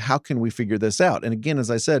can we figure this out? And again, as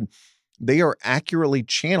I said, they are accurately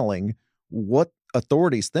channeling what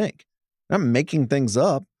authorities think. I'm not making things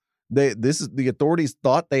up. The authorities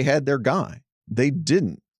thought they had their guy. They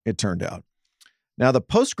didn't, it turned out. Now, the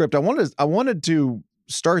postscript, I wanted to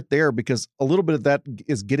start there because a little bit of that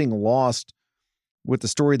is getting lost with the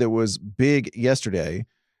story that was big yesterday.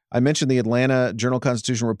 I mentioned the Atlanta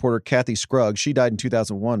Journal-Constitution reporter Kathy Scruggs. She died in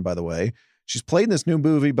 2001, by the way. She's played in this new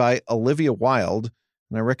movie by Olivia Wilde,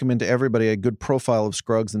 and I recommend to everybody a good profile of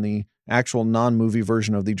Scruggs in the actual non-movie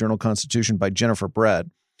version of the Journal-Constitution by Jennifer Brett.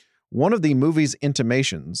 One of the movie's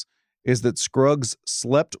intimations is that Scruggs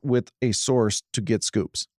slept with a source to get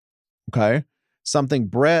scoops. Okay? Something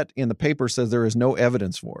Brett in the paper says there is no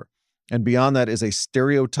evidence for. And beyond that is a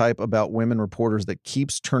stereotype about women reporters that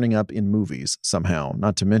keeps turning up in movies somehow,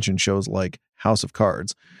 not to mention shows like House of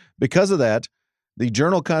Cards. Because of that, the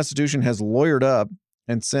Journal-Constitution has lawyered up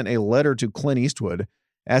and sent a letter to Clint Eastwood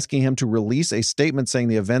asking him to release a statement saying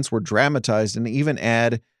the events were dramatized and even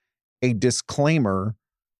add a disclaimer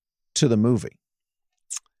to the movie.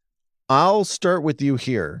 I'll start with you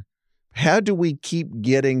here. How do we keep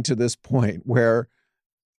getting to this point where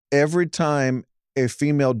every time a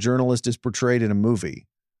female journalist is portrayed in a movie,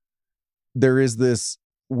 there is this,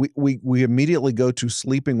 we immediately go to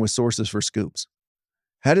sleeping with sources for scoops?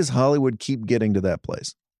 How does Hollywood keep getting to that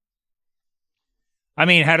place? I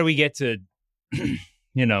mean, how do we get to,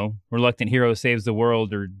 reluctant hero saves the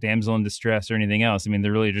world or damsel in distress or anything else? I mean,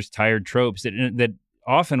 they're really just tired tropes that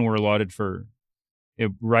often were lauded for,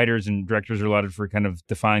 writers and directors are lauded for kind of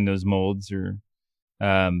defying those molds or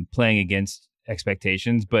playing against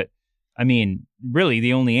expectations. But I mean, really,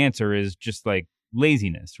 the only answer is just like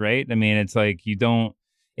laziness, right? I mean, it's like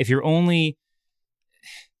if you're only,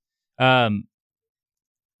 someone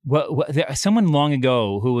long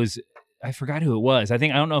ago who was, I forgot who it was. I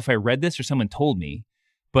don't know if I read this or someone told me,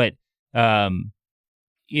 but, someone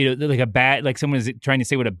is trying to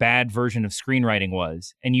say what a bad version of screenwriting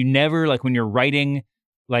was. And you never, like when you're writing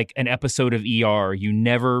like an episode of ER, you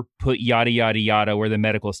never put yada, yada, yada where the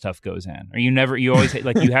medical stuff goes in. Or you always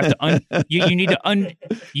like, you have to, you need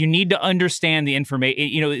to understand the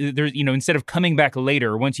information, instead of coming back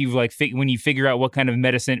later, once you've when you figure out what kind of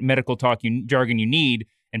medical talk jargon you need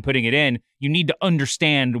and putting it in, you need to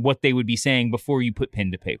understand what they would be saying before you put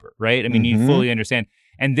pen to paper, right? I mean, you fully understand.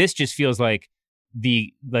 And this just feels like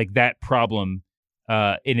that problem,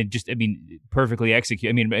 and it just, perfectly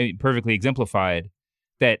perfectly exemplified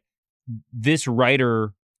that this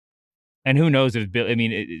writer, and who knows if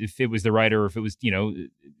it was the writer or if it was,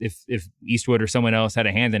 if Eastwood or someone else had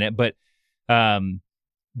a hand in it, but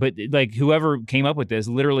like whoever came up with this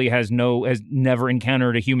literally has never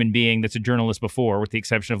encountered a human being that's a journalist before, with the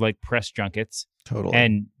exception of like press junkets. Totally.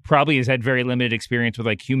 And probably has had very limited experience with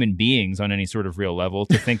like human beings on any sort of real level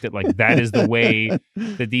to think that like that is the way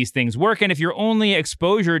that these things work. And if your only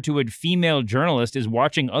exposure to a female journalist is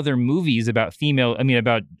watching other movies about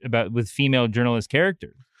with female journalist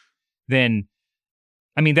characters. then,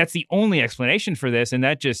 I mean, that's the only explanation for this. And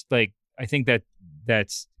that just like, I think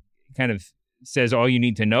that's kind of says all you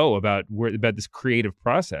need to know about this creative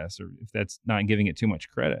process, or if that's not giving it too much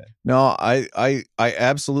credit. No, I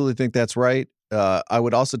absolutely think that's right. I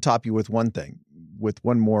would also top you with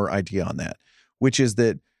one more idea on that, which is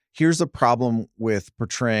that here's a problem with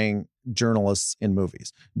portraying journalists in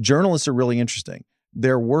movies. Journalists are really interesting.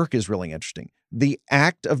 Their work is really interesting. The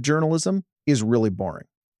act of journalism is really boring.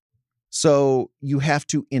 So you have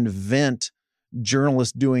to invent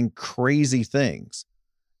journalists doing crazy things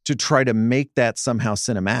to try to make that somehow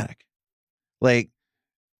cinematic. Like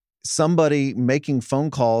somebody making phone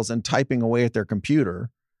calls and typing away at their computer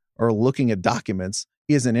or looking at documents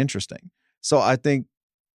isn't interesting. So I think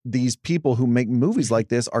these people who make movies like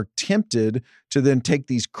this are tempted to then take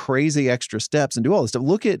these crazy extra steps and do all this stuff.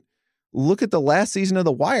 Look at the last season of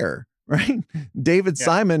The Wire, right? David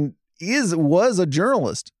Simon was a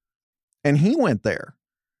journalist, and he went there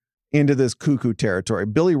into this cuckoo territory.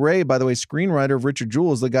 Billy Ray, by the way, screenwriter of Richard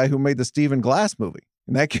Jewell, is the guy who made the Stephen Glass movie.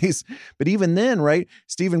 In that case, but even then, right,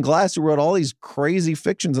 Stephen Glass, who wrote all these crazy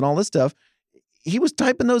fictions and all this stuff, he was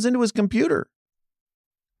typing those into his computer.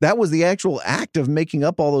 That was the actual act of making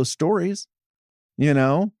up all those stories. You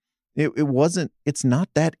know, it's not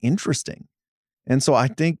that interesting. And so I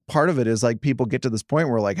think part of it is like people get to this point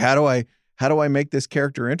where like, how do I make this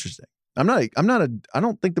character interesting? I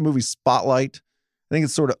don't think the movie Spotlight, I think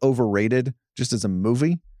it's sort of overrated just as a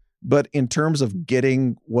movie, but in terms of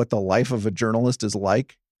getting what the life of a journalist is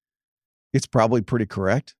like, it's probably pretty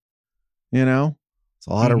correct. You know, it's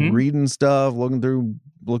a lot of reading stuff, looking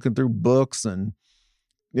through books, and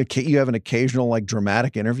you have an occasional like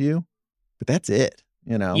dramatic interview, but that's it,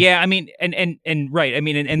 you know? Yeah. I mean, and right. I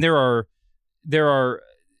mean, and there are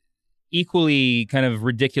equally kind of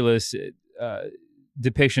ridiculous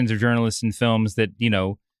depictions of journalists in films that, you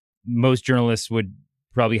know, most journalists would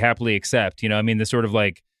probably happily accept. You know, I mean, the sort of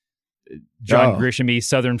like John Grisham-y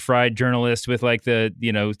Southern fried journalist with like the,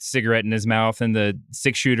 you know, cigarette in his mouth and the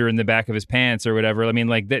 6-shooter in the back of his pants or whatever. I mean,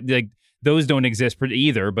 like that, like those don't exist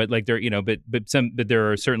either, but like they're, you know, but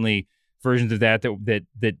there are certainly versions of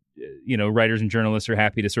that you know, writers and journalists are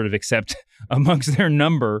happy to sort of accept amongst their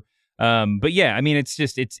number. But yeah, I mean, it's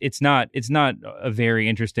just, it's not a very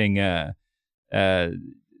interesting, I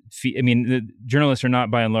mean, the journalists are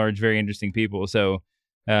not by and large very interesting people. So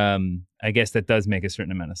I guess that does make a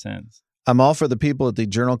certain amount of sense. I'm all for the people at the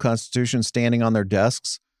Journal-Constitution standing on their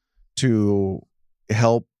desks to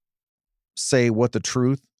help say what the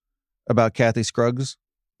truth about Kathy Scruggs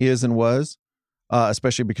is and was,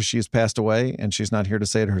 especially because she has passed away and she's not here to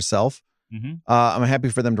say it herself. I'm happy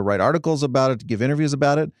for them to write articles about it, to give interviews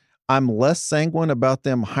about it. I'm less sanguine about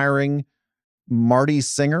them hiring Marty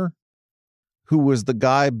Singer, who was the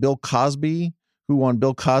guy, Bill Cosby, who on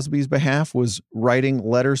Bill Cosby's behalf was writing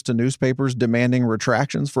letters to newspapers demanding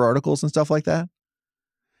retractions for articles and stuff like that.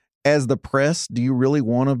 As the press, do you really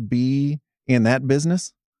want to be in that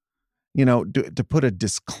business? You know, to put a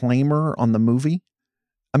disclaimer on the movie?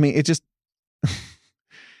 I mean, it just,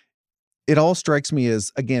 it all strikes me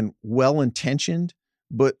as, again, well-intentioned,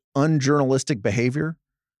 but unjournalistic behavior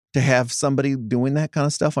to have somebody doing that kind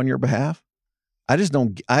of stuff on your behalf. I just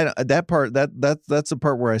don't, that's the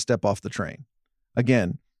part where I step off the train.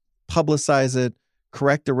 Again, publicize it,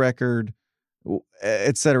 correct the record,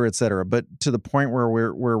 et cetera, et cetera. But to the point where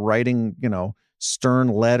we're writing, you know, stern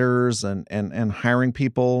letters and hiring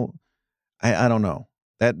people, I don't know.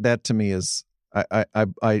 That to me is,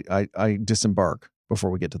 I disembark before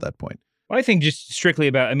we get to that point. Well, I think just strictly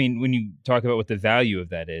about, I mean, when you talk about what the value of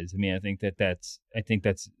that is, I mean, I think that's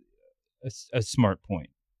a smart point,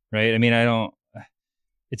 right? I mean,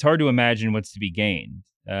 it's hard to imagine what's to be gained.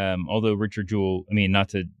 Although Richard Jewell, I mean, not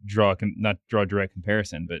to draw a direct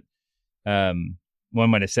comparison, but one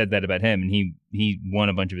might have said that about him, and he won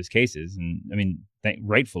a bunch of his cases, and I mean,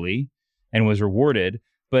 rightfully, and was rewarded.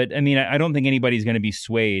 But I mean, I don't think anybody's going to be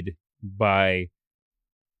swayed by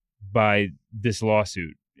this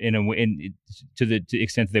lawsuit to the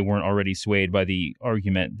extent that they weren't already swayed by the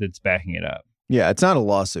argument that's backing it up. Yeah, it's not a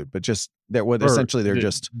lawsuit, but just that essentially they're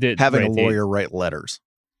just having a lawyer write letters.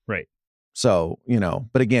 Right. So, you know,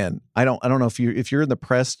 but again, I don't know if you're in the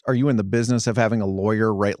press, are you in the business of having a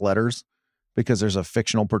lawyer write letters because there's a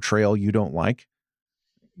fictional portrayal you don't like?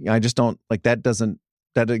 I just don't like that doesn't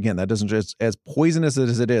just, as poisonous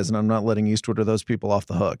as it is, and I'm not letting Eastwood or those people off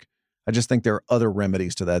the hook. I just think there are other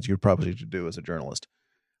remedies to that you'd probably need to do as a journalist.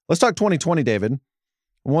 Let's talk 2020, David.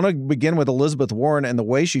 I want to begin with Elizabeth Warren and the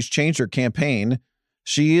way she's changed her campaign.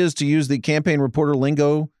 She is, to use the campaign reporter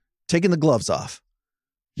lingo, taking the gloves off.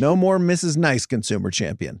 No more Mrs. Nice consumer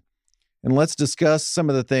champion. And let's discuss some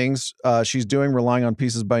of the things she's doing, relying on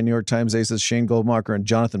pieces by New York Times aces Shane Goldmacher and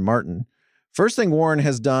Jonathan Martin. First thing Warren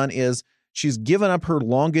has done is she's given up her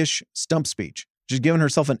longish stump speech. She's given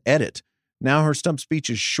herself an edit. Now her stump speech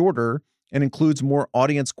is shorter and includes more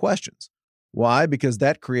audience questions. Why? Because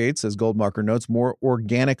that creates, as Goldmacher notes, more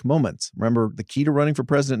organic moments. Remember, the key to running for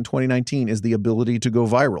president in 2019 is the ability to go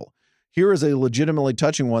viral. Here is a legitimately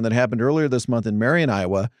touching one that happened earlier this month in Marion,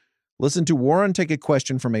 Iowa. Listen to Warren take a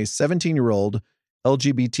question from a 17-year-old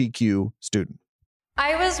LGBTQ student.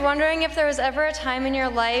 I was wondering if there was ever a time in your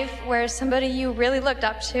life where somebody you really looked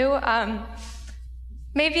up to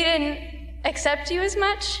maybe didn't accept you as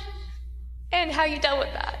much, and how you dealt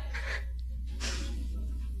with that.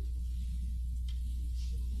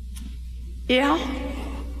 Yeah.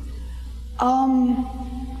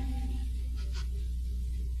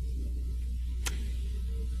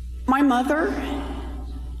 My mother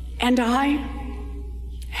and I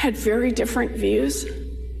had very different views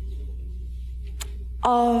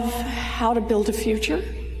of how to build a future.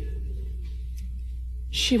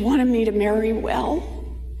 She wanted me to marry well.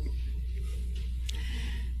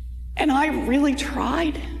 And I really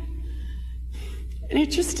tried. And it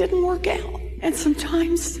just didn't work out. And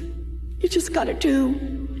sometimes you just got to do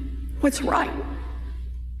what's right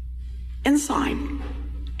inside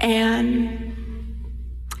and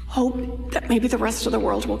hope that maybe the rest of the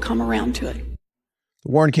world will come around to it.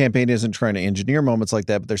 The Warren campaign isn't trying to engineer moments like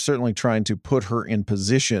that, but they're certainly trying to put her in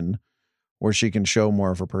position where she can show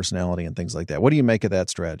more of her personality and things like that. What do you make of that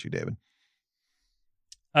strategy, David?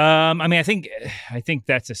 I mean, I think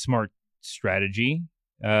that's a smart strategy,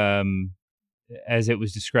 as it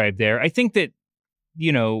was described there. I think that,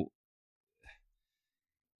 you know,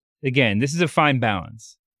 again, this is a fine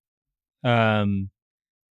balance.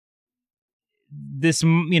 This,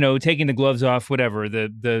 you know, taking the gloves off, whatever,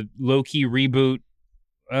 the low-key reboot,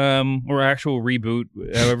 or actual reboot,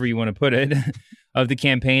 however you want to put it, of the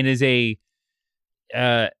campaign is a,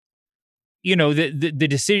 you know,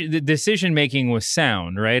 the decision making was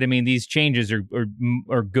sound, right? I mean, these changes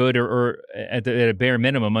are good or at a bare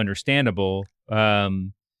minimum understandable,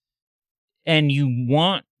 and you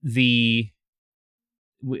want I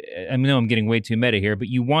know I'm getting way too meta here, but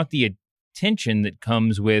you want the attention that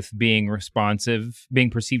comes with being responsive, being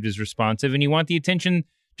perceived as responsive, and you want the attention,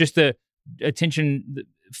 just the attention,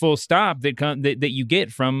 full stop, that you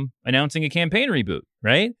get from announcing a campaign reboot,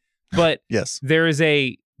 right? But yes, there is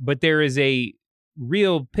a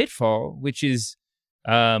real pitfall, which is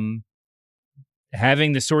having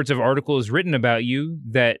the sorts of articles written about you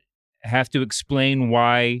that have to explain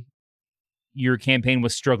why your campaign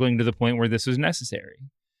was struggling to the point where this was necessary.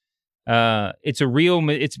 It's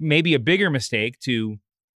maybe a bigger mistake to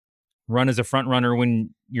run as a front runner when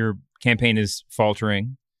your campaign is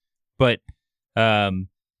faltering. But,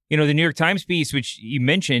 you know, the New York Times piece, which you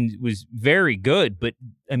mentioned, was very good. But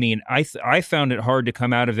I mean, I found it hard to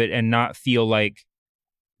come out of it and not feel like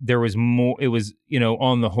there was more. It was, you know,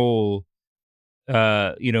 on the whole,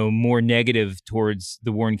 you know, more negative towards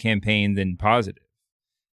the Warren campaign than positive.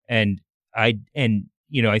 And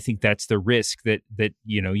you know, I think that's the risk that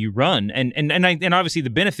you know you run, and obviously the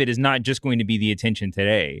benefit is not just going to be the attention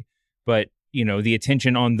today, but you know the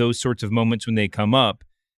attention on those sorts of moments when they come up,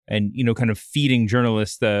 and you know, kind of feeding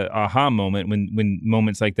journalists the aha moment when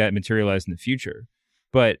moments like that materialize in the future.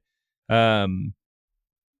 But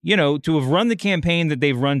you know, to have run the campaign that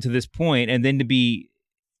they've run to this point, and then to be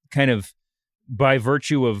kind of by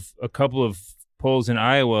virtue of a couple of polls in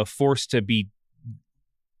Iowa forced to be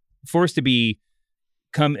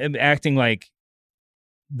acting like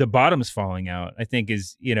the bottom's falling out, I think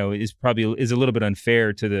is probably a little bit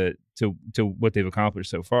unfair to what they've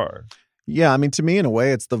accomplished so far. Yeah, I mean, to me, in a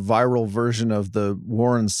way, it's the viral version of the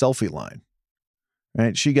Warren selfie line.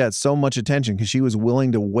 Right? She got so much attention because she was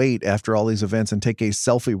willing to wait after all these events and take a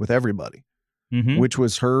selfie with everybody, which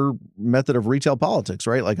was her method of retail politics,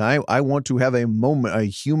 right? Like, I want to have a moment, a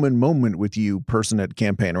human moment with you, person at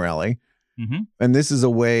campaign rally. And this is a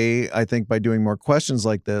way, I think, by doing more questions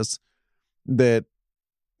like this, that,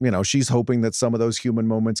 you know, she's hoping that some of those human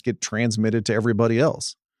moments get transmitted to everybody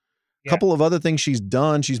else. A couple of other things she's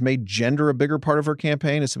done. She's made gender a bigger part of her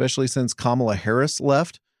campaign, especially since Kamala Harris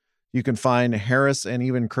left. You can find Harris and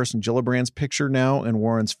even Kirsten Gillibrand's picture now in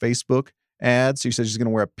Warren's Facebook ads. She said she's going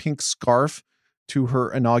to wear a pink scarf to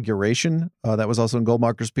her inauguration. That was also in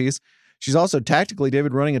Goldmacher's piece. She's also tactically,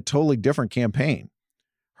 David, running a totally different campaign.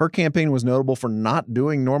 Her campaign was notable for not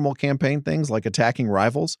doing normal campaign things like attacking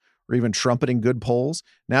rivals or even trumpeting good polls.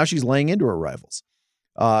 Now she's laying into her rivals.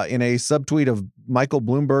 In a subtweet of Michael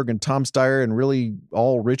Bloomberg and Tom Steyer and really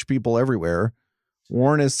all rich people everywhere,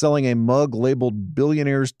 Warren is selling a mug labeled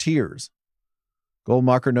Billionaire's Tears.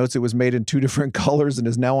 Goldmacher notes it was made in 2 different colors and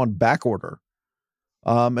is now on back order.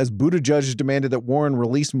 As Buttigieg has demanded that Warren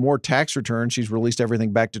release more tax returns, she's released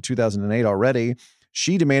everything back to 2008 already.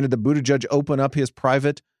 She demanded that Buttigieg open up his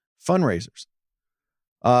private fundraisers.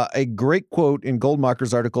 A great quote in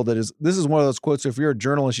Goldmacher's article this is one of those quotes, if you're a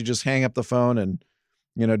journalist, you just hang up the phone and,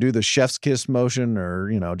 do the chef's kiss motion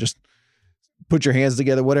or, just put your hands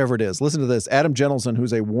together, whatever it is. Listen to this. Adam Gentleson,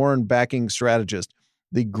 who's a Warren backing strategist.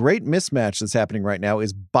 The great mismatch that's happening right now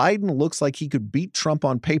is Biden looks like he could beat Trump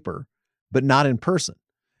on paper, but not in person.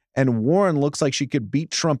 And Warren looks like she could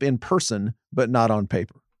beat Trump in person, but not on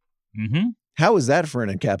paper. Mm-hmm. How is that for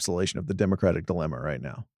an encapsulation of the Democratic dilemma right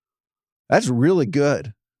now? That's really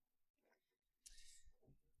good.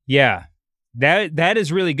 Yeah, that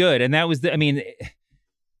is really good. And that was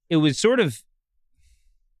it was sort of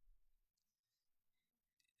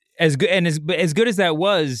as good and as good as that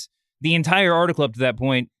was, the entire article up to that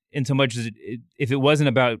point, in so much as if it wasn't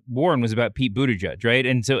about Warren, was about Pete Buttigieg, right?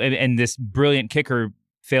 And so and this brilliant kicker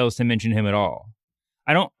fails to mention him at all.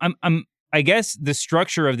 I guess the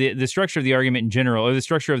structure of the argument in general, or the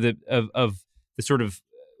structure of the sort of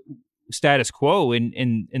status quo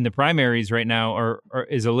in the primaries right now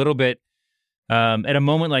is a little bit at a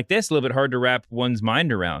moment like this, a little bit hard to wrap one's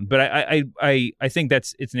mind around. But I think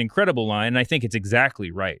it's an incredible line, and I think it's exactly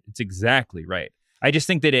right. It's exactly right. I just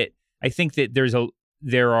think that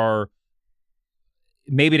there are,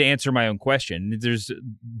 maybe to answer my own question, there's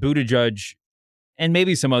Buttigieg and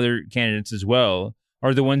maybe some other candidates as well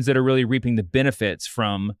are the ones that are really reaping the benefits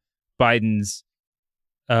from Biden's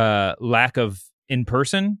lack of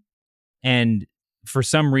in-person. And for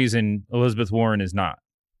some reason, Elizabeth Warren is not.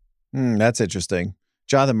 That's interesting.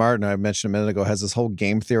 Jonathan Martin, I mentioned a minute ago, has this whole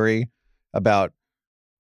game theory about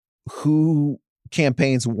who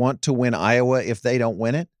campaigns want to win Iowa if they don't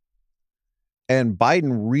win it. And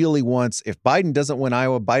Biden really wants, if Biden doesn't win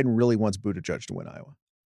Iowa, Biden really wants Buttigieg to win Iowa.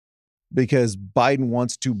 Because Biden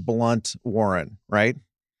wants to blunt Warren, right?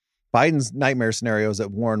 Biden's nightmare scenario is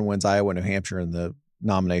that Warren wins Iowa, New Hampshire, and the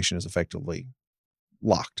nomination is effectively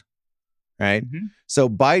locked, right? Mm-hmm. So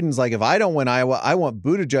Biden's like, if I don't win Iowa, I want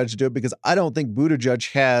Buttigieg to do it because I don't think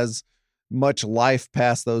Buttigieg has much life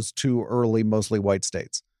past those 2 early, mostly white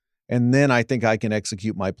states. And then I think I can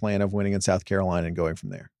execute my plan of winning in South Carolina and going from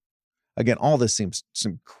there. Again, all this seems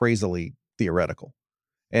crazily theoretical.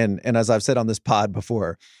 And as I've said on this pod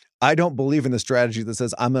before, I don't believe in the strategy that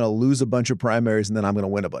says I'm going to lose a bunch of primaries and then I'm going to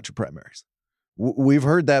win a bunch of primaries. We've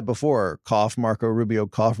heard that before. Cough Marco Rubio,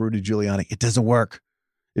 cough Rudy Giuliani. It doesn't work.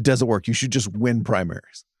 It doesn't work. You should just win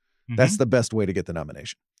primaries. Mm-hmm. That's the best way to get the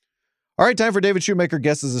nomination. All right, time for David Shoemaker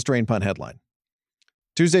guesses a strain pun headline.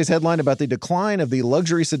 Tuesday's headline about the decline of the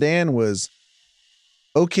luxury sedan was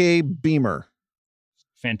OK Beamer.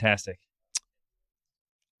 Fantastic.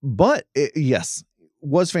 But yes,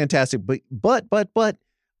 was fantastic. But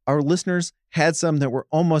our listeners had some that were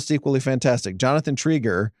almost equally fantastic. Jonathan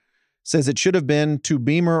Trieger says it should have been to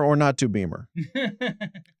Beamer or not to Beamer.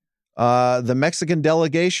 The Mexican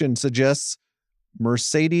delegation suggests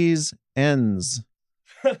Mercedes-Benz.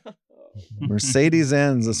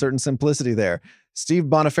 Mercedes-Benz, a certain simplicity there. Steve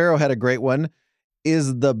Boniferro had a great one.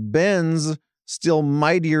 Is the Benz still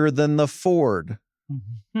mightier than the Ford?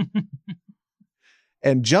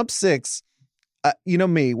 And Jump 6, you know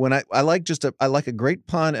me, when I like a great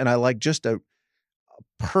pun and I like just a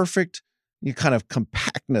perfect kind of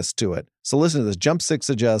compactness to it. So listen to this. Jump 6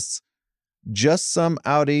 suggests just some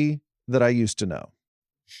Audi that I used to know.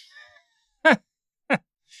 Oh,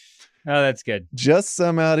 that's good. Just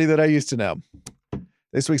some Audi that I used to know.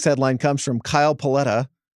 This week's headline comes from Kyle Paletta.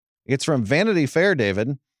 It's from Vanity Fair,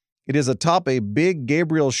 David. It is atop a big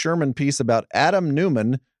Gabriel Sherman piece about Adam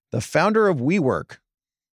Newman, the founder of WeWork.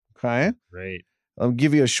 Okay. Great. I'll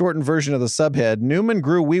give you a shortened version of the subhead. Newman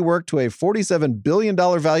grew WeWork to a $47 billion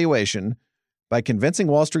valuation by convincing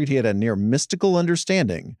Wall Street he had a near mystical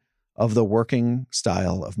understanding of the working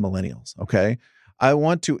style of millennials. Okay. I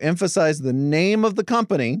want to emphasize the name of the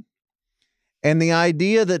company and the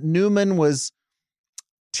idea that Newman was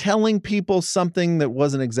telling people something that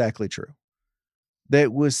wasn't exactly true,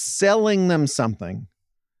 that was selling them something,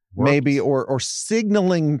 maybe, or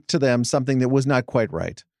signaling to them something that was not quite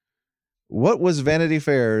right. What was Vanity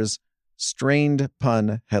Fair's strained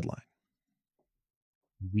pun headline?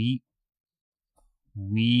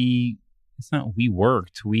 It's not we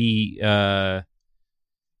worked.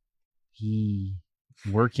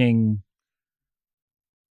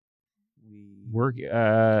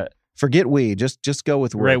 Forget we. Just go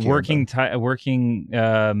with work. Right,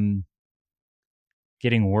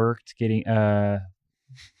 getting worked, being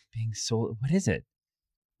sold. What is it?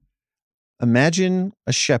 Imagine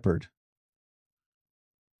a shepherd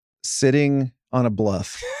sitting on a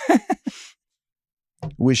bluff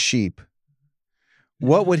with sheep.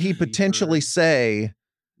 What would he potentially say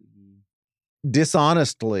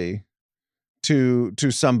dishonestly to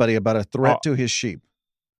somebody about a threat to his sheep?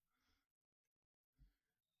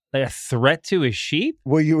 Like a threat to his sheep?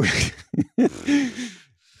 Well, you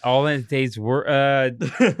all in his days were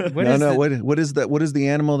what is the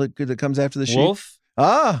animal that comes after the sheep? Wolf?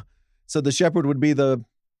 So the shepherd would be the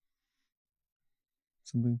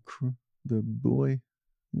boy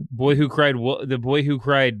who cried the boy who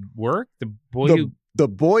cried work? The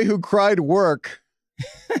boy who cried work.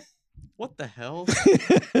 What the hell?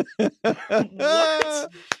 What?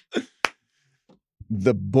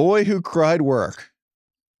 The boy who cried work.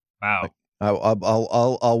 Wow.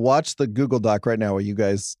 I'll watch the Google Doc right now while you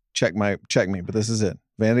guys check me, but this is it.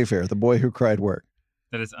 Vanity Fair, the boy who cried work.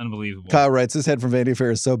 That is unbelievable. Kyle writes, this head from Vanity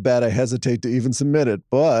Fair is so bad I hesitate to even submit it,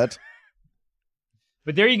 but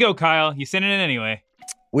there you go, Kyle. You sent it in anyway.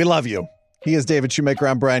 We love you. He is David Shoemaker.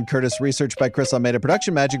 I'm Brian Curtis. Research by Chris Almeida.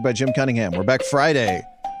 Production magic by Jim Cunningham. We're back Friday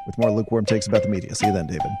with more lukewarm takes about the media. See you then,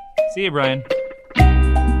 David. See you, Brian.